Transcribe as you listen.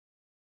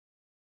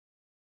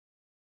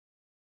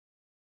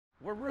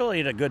We're really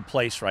in a good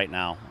place right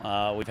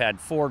now. We've had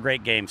 4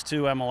 great games,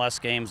 2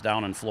 MLS games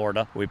down in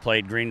Florida. We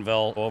played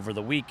Greenville over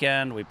the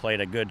weekend. We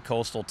played a good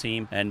Coastal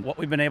team. And what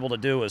we've been able to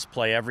do is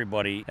play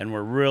everybody, and we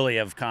really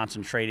have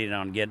concentrated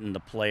on getting the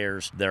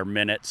players their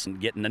minutes and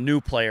getting the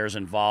new players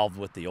involved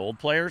with the old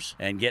players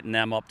and getting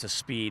them up to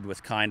speed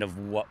with kind of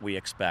what we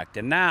expect.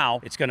 And now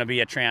it's going to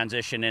be a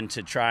transition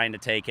into trying to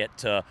take it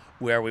to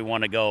where we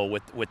want to go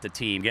with the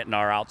team, getting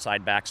our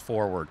outside backs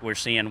forward. We're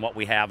seeing what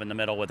we have in the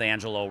middle with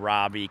Angelo,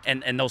 Robbie,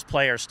 and those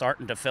players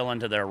starting to fill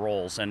into their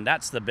roles, and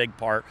that's the big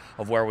part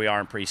of where we are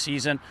in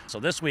preseason. So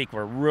this week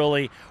we're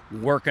really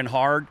working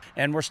hard,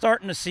 and we're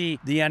starting to see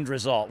the end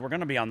result. We're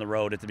going to be on the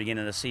road at the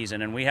beginning of the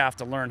season, and we have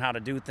to learn how to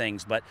do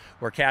things, but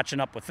we're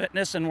catching up with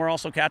fitness, and we're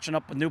also catching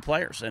up with new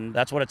players, and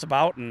that's what it's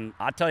about. And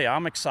I tell you,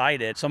 I'm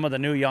excited. Some of the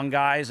new young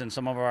guys and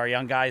some of our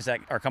young guys that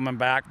are coming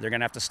back, they're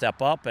going to have to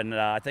step up, and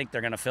I think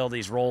they're going to fill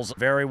these roles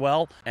very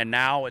well. And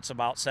now it's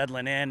about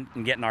settling in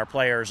and getting our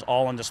players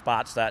all into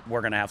spots that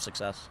we're going to have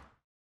success.